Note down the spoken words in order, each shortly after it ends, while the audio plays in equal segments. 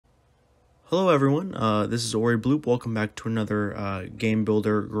Hello everyone, this is Ori Bloop. Welcome back to another Game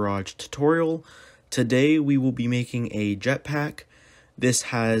Builder Garage tutorial. Today we will be making a jetpack. This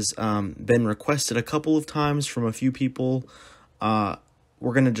has been requested a couple of times from a few people. We're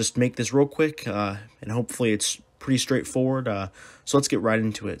going to just make this real quick, and hopefully it's pretty straightforward. So let's get right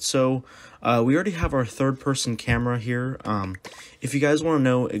into it. So we already have our third-person camera here. If you guys want to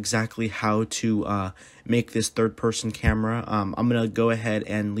know exactly how to make this third-person camera, I'm going to go ahead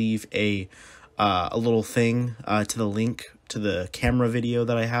and leave a little thing to the link to the camera video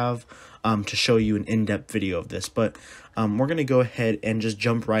that I have to show you an in-depth video of this. But we're going to go ahead and just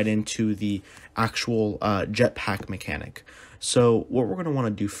jump right into the actual jetpack mechanic. So what we're going to want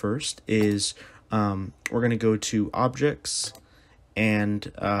to do first is we're going to go to Objects,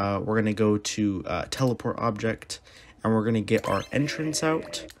 and we're going to go to Teleport Object, and we're going to get our entrance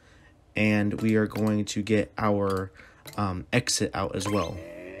out, and we are going to get our exit out as well.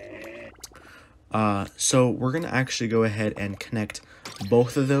 So we're going to actually go ahead and connect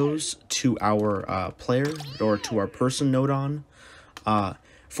both of those to our player, or to our person node on.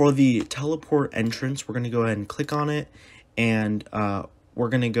 For the teleport entrance, we're going to go ahead and click on it, and we're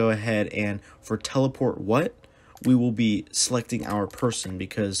going to go ahead and for teleport what, we will be selecting our person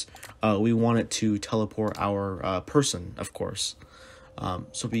because we want it to teleport our person, of course.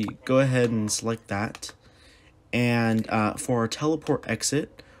 So we go ahead and select that. And for our teleport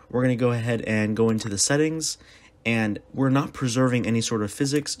exit, we're going to go ahead and go into the settings, and we're not preserving any sort of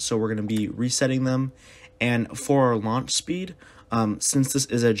physics, so we're going to be resetting them. And for our launch speed, since this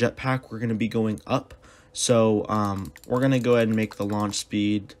is a jetpack, we're going to be going up. So we're going to go ahead and make the launch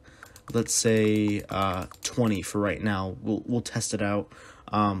speed, let's say 20 for right now. We'll test it out.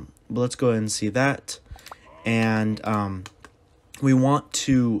 But let's go ahead and see that. And we want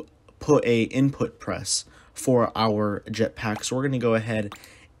to put a input press for our jetpack. So we're going to go ahead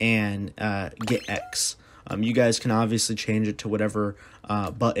and get X. You guys can obviously change it to whatever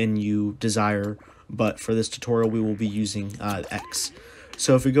button you desire, but for this tutorial we will be using X.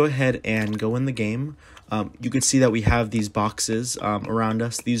 So if we go ahead and go in the game, you can see that we have these boxes around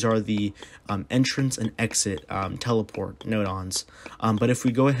us. These are the entrance and exit teleport node-ons. But if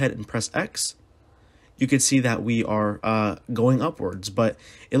we go ahead and press X, you can see that we are going upwards, but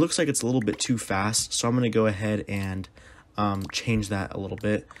it looks like it's a little bit too fast. So I'm going to go ahead and change that a little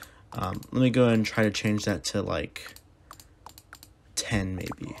bit. Let me go ahead and try to change that to like 10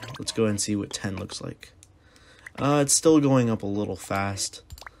 maybe. Let's go ahead and see what 10 looks like. It's still going up a little fast.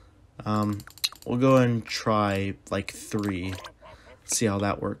 We'll go ahead and try like 3. See how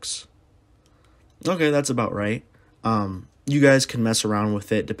that works. Okay, that's about right. You guys can mess around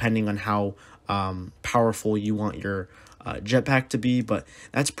with it depending on how powerful you want your jetpack to be, but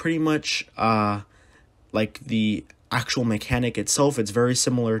that's pretty much like the actual mechanic itself. It's very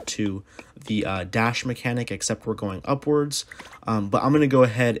similar to the dash mechanic, except we're going upwards. But I'm going to go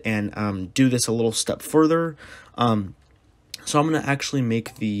ahead and do this a little step further. So I'm going to actually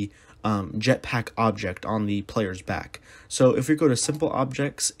make the jetpack object on the player's back. So if we go to Simple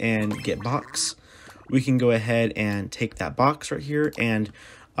Objects and get Box, we can go ahead and take that box right here, and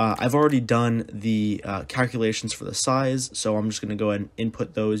I've already done the calculations for the size, so I'm just going to go ahead and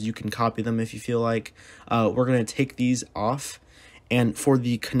input those. You can copy them if you feel like. We're going to take these off, and for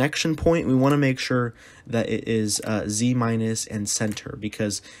the connection point, we want to make sure that it is Z- and center,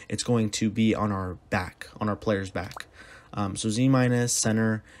 because it's going to be on our back, on our player's back. So Z-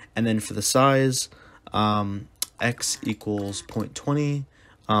 center, and then for the size, X equals 0.20,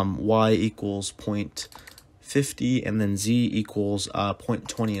 Y equals 0.50, and then Z equals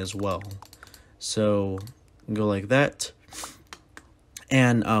 0.20 as well. So go like that.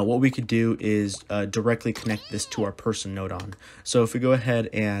 And what we could do is directly connect this to our person node on. So if we go ahead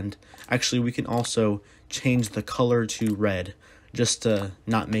and actually we can also change the color to red, just to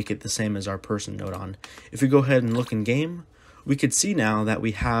not make it the same as our person node on. If we go ahead and look in game, we could see now that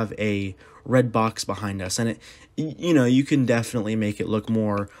we have a red box behind us, and it, you know, you can definitely make it look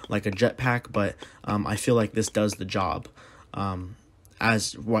more like a jetpack, but I feel like this does the job.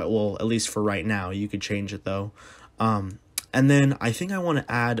 As well, at least for right now. You could change it though. And then I think I want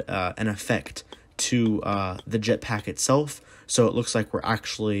to add an effect to the jetpack itself, so it looks like we're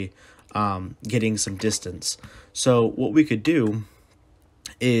actually getting some distance. So what we could do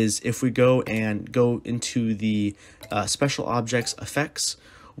is if we go into the special objects effects,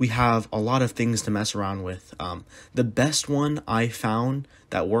 we have a lot of things to mess around with. The best one I found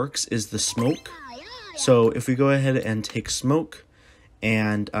that works is the smoke. So if we go ahead and take smoke,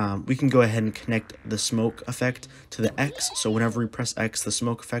 and we can go ahead and connect the smoke effect to the X, so whenever we press X, the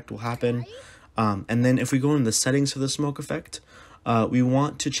smoke effect will happen. And then if we go in the settings for the smoke effect, we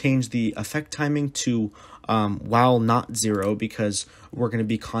want to change the effect timing to while not 0, because we're going to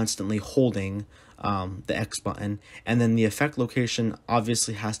be constantly holding the X button. And then the effect location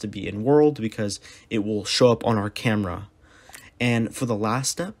obviously has to be in world, because it will show up on our camera. And for the last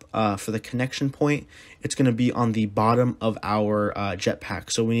step, for the connection point, it's going to be on the bottom of our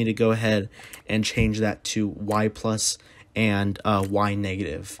jetpack. So we need to go ahead and change that to Y plus and Y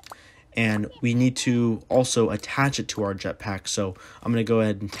negative. And we need to also attach it to our jetpack. So I'm going to go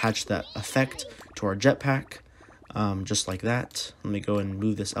ahead and attach that effect to our jetpack, just like that. Let me go and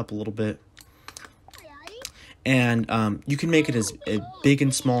move this up a little bit. And you can make it as big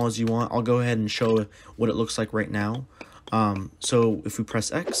and small as you want. I'll go ahead and show what it looks like right now. So if we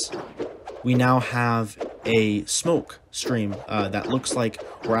press X, we now have a smoke stream that looks like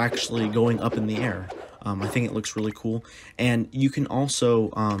we're actually going up in the air. I think it looks really cool. And you can also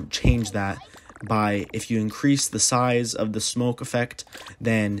change that by, if you increase the size of the smoke effect,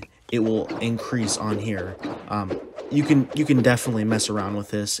 then it will increase on here. You can definitely mess around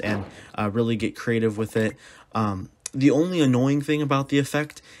with this and really get creative with it. The only annoying thing about the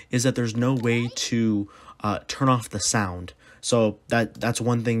effect is that there's no way to turn off the sound. So that's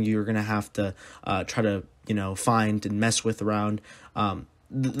one thing you're gonna have to try to find and mess with around.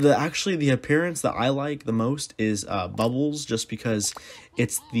 Actually the appearance that I like the most is bubbles, just because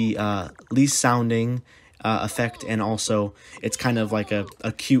it's the least sounding effect, and also it's kind of like a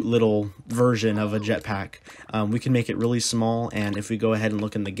cute little version of a jetpack. We can make it really small, and if we go ahead and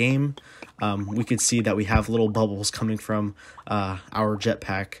look in the game, we could see that we have little bubbles coming from our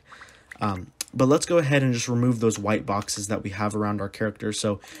jetpack. But let's go ahead and just remove those white boxes that we have around our character.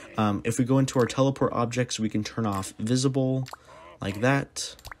 So if we go into our teleport objects, we can turn off visible, like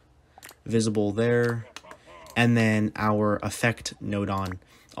that, visible there, and then our effect node on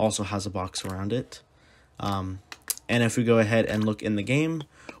also has a box around it. And if we go ahead and look in the game,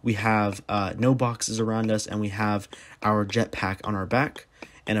 we have no boxes around us, and we have our jetpack on our back,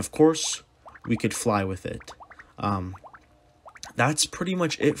 and of course we could fly with it. That's pretty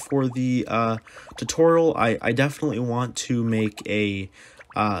much it for the tutorial. I definitely want to make a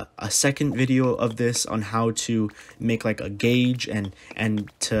second video of this on how to make like a gauge and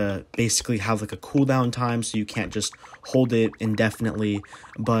to basically have like a cooldown time, so you can't just hold it indefinitely.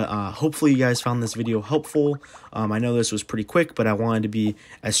 But hopefully you guys found this video helpful. I know this was pretty quick, but I wanted to be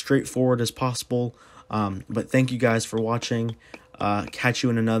as straightforward as possible. But thank you guys for watching. Catch you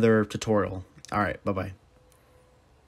in another tutorial. All right, bye-bye.